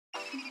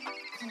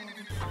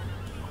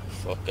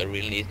fuck, I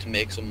really need to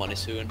make some money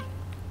soon.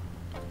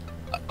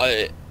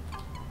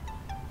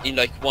 In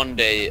like one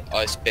day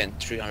I spent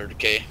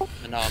 300k,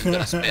 and now I'm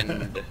gonna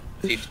spend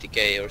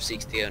 50k or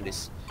 60k on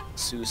this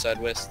suicide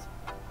vest.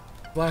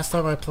 Last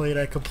time I played,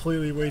 I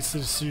completely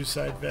wasted a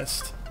suicide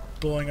vest,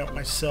 blowing up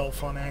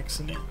myself on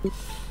accident.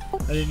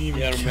 I didn't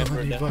even kill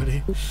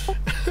anybody.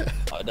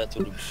 Oh, that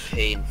would be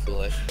painful.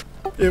 Like.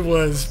 It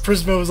was.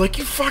 Prismo was like,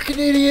 "You fucking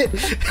idiot!"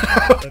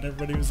 And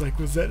everybody was like,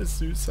 "Was that a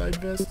suicide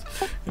vest?"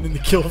 And in the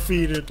kill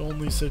feed, it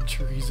only said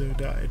Chorizo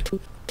died.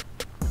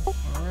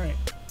 Alright,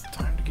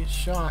 time to get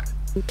shot.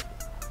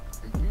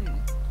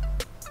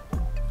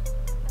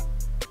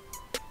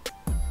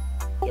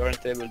 You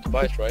aren't able to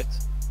bite, right?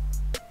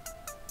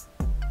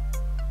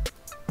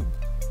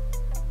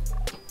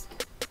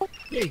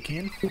 Yeah, you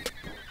can.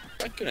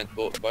 I couldn't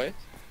buy it.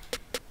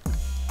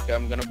 Okay,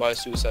 I'm gonna buy a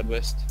suicide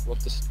vest. What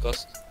does it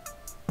cost?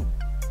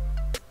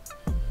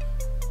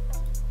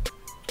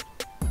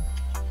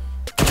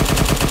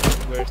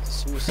 Where's the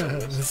suicide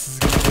vest? This is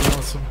gonna be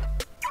awesome.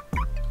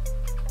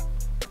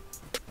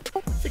 I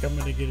think I'm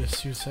gonna get a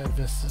suicide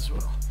vest as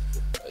well.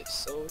 I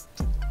saw it.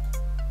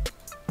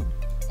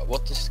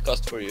 What does it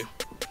cost for you?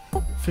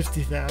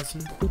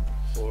 50,000.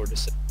 For the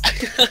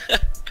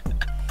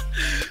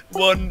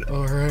one.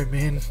 Alright,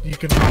 man. You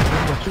can.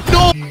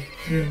 No!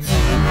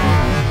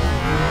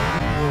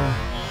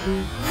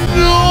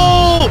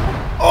 No!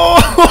 Oh!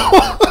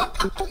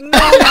 No!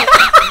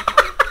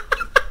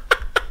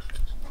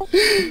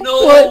 No!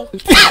 What?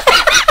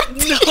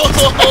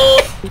 No!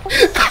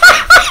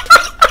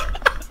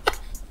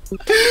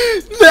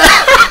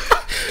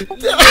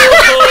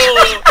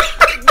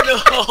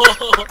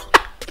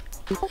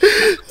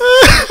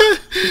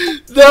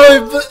 No,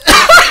 but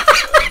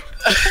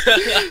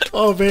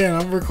oh man,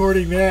 I'm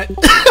recording that.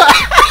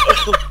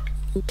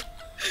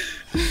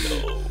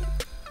 No.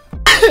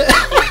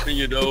 I'm coming,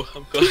 you know,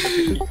 I'm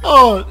coming.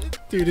 Oh,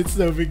 dude, it's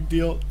no big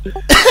deal.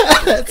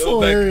 That's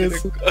Go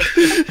hilarious.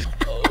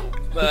 Oh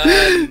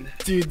man.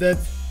 Dude,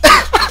 that's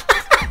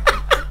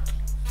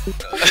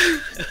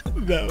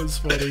that was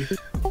funny.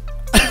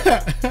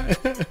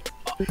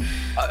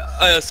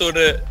 I saw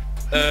the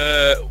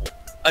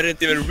I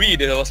didn't even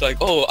read it. I was like,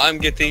 oh, I'm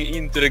getting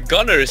into the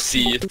gunner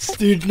seat.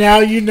 Dude, now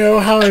you know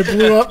how I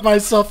blew up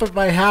myself at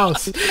my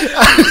house.